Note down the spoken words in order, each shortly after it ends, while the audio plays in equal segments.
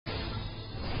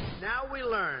Now we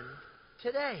learn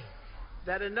today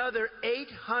that another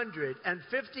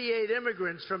 858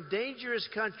 immigrants from dangerous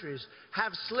countries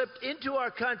have slipped into our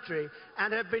country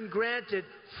and have been granted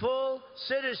full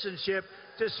citizenship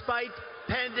despite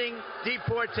pending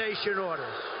deportation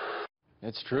orders.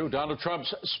 It's true. Donald Trump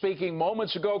speaking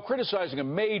moments ago criticizing a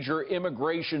major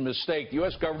immigration mistake. The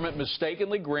U.S. government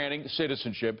mistakenly granting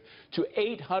citizenship to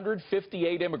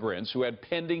 858 immigrants who had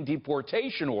pending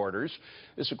deportation orders.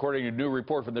 This according to a new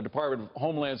report from the Department of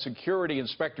Homeland Security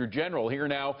Inspector General. Here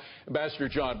now, Ambassador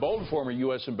John Bolton, former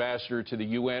U.S. ambassador to the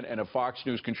UN and a Fox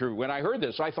News contributor. When I heard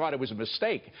this, I thought it was a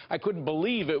mistake. I couldn't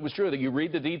believe it was true. That you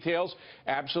read the details,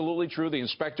 absolutely true. The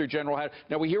Inspector General had.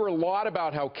 Now, we hear a lot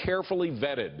about how carefully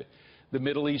vetted the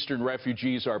Middle Eastern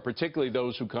refugees are, particularly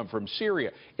those who come from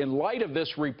Syria. In light of this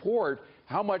report,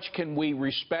 how much can we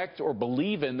respect or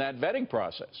believe in that vetting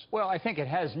process? Well, I think it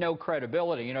has no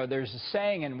credibility. You know, there's a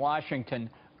saying in Washington,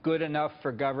 good enough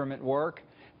for government work.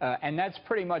 And that's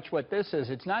pretty much what this is.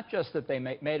 It's not just that they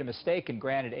made a mistake and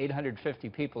granted 850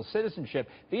 people citizenship.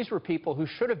 These were people who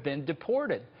should have been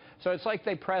deported. So it's like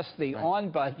they pressed the on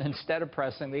button instead of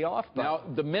pressing the off button.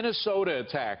 Now, the Minnesota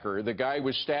attacker, the guy who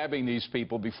was stabbing these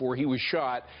people before he was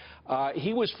shot,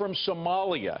 he was from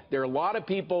Somalia. There are a lot of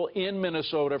people in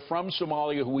Minnesota from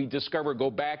Somalia who we discover go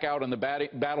back out on the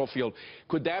battlefield.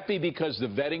 Could that be because the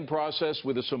vetting process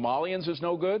with the Somalians is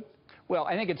no good? Well,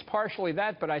 I think it's partially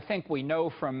that, but I think we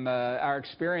know from our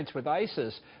experience with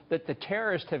ISIS that the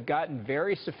terrorists have gotten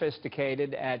very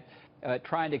sophisticated at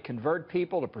trying to convert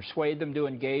people, to persuade them to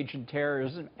engage in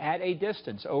terrorism at a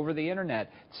distance over the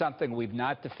internet, something we've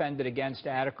not defended against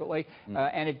adequately.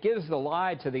 And it gives the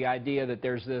lie to the idea that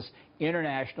there's this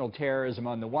international terrorism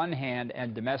on the one hand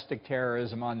and domestic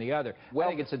terrorism on the other. Well,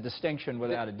 I think it's a distinction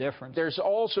without a difference. There's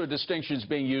also distinctions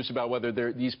being used about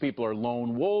whether these people are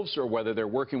lone wolves or whether they're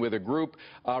working with a group.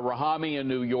 Rahami in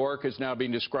New York is now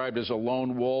being described as a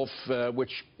lone wolf,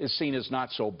 which is seen as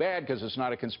not so bad because it's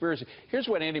not a conspiracy. Here's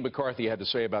what Andy McCarthy had to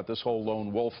say about this whole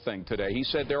lone wolf thing today. He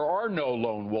said there are no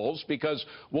lone wolves because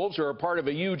wolves are a part of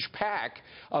a huge pack,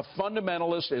 a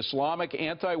fundamentalist Islamic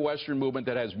anti-Western movement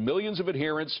that has millions of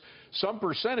adherents, some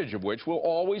percentage of which will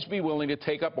always be willing to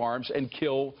take up arms and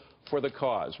kill for the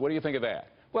cause. What do you think of that?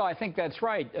 Well, I think that's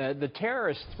right. The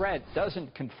terrorist threat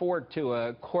doesn't conform to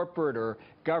a corporate or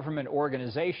government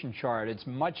organization chart. It's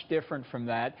much different from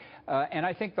that. And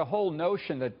I think the whole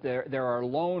notion that there are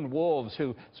lone wolves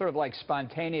who sort of like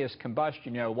spontaneous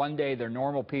combustion, you know, one day they're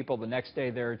normal people, the next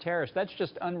day they're terrorists, that's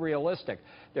just unrealistic.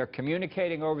 They're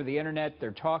communicating over the internet,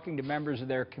 they're talking to members of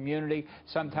their community,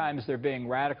 sometimes they're being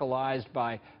radicalized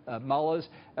by mullahs.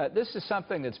 This is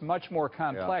something that's much more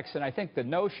complex, and I think the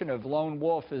notion of lone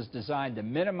wolf is designed to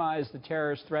minimize the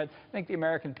terrorist threat. I think the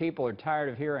American people are tired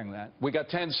of hearing that. We got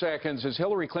 10 seconds. Is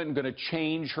Hillary Clinton going to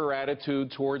change her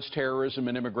attitude towards terrorism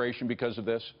and immigration because of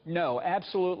this? No,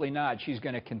 absolutely not. She's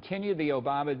going to continue the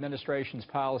Obama administration's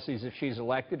policies if she's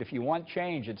elected. If you want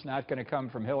change, it's not going to come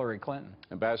from Hillary Clinton.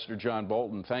 Ambassador John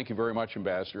Bolton, thank you very much,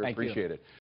 Ambassador. Thank you. Appreciate it.